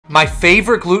My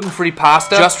favorite gluten-free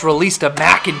pasta just released a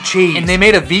mac and cheese, and they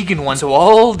made a vegan one, so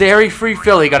all dairy-free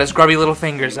Philly got his grubby little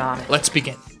fingers on it. Let's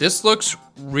begin. This looks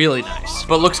really nice,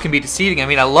 but looks can be deceiving. I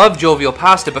mean, I love jovial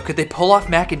pasta, but could they pull off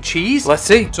mac and cheese? Let's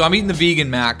see. So I'm eating the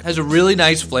vegan mac. It has a really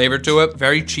nice flavor to it,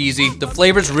 very cheesy. The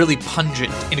flavor's really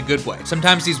pungent in a good way.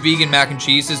 Sometimes these vegan mac and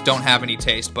cheeses don't have any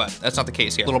taste, but that's not the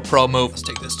case here. Little pro move. Let's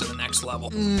take this to the next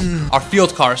level. Our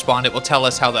field correspondent will tell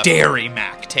us how the dairy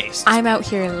mac tastes. I'm out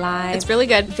here live. It's really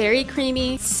good. Very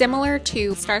creamy, similar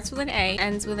to, starts with an A,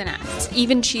 ends with an S. It's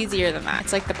even cheesier than that.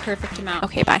 It's like the perfect amount.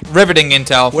 Okay, bye. Riveting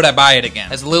intel. Would I buy it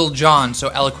again? As Lil Jon so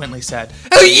eloquently said,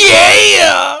 "Oh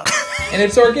yeah!" And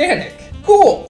it's organic. Cool.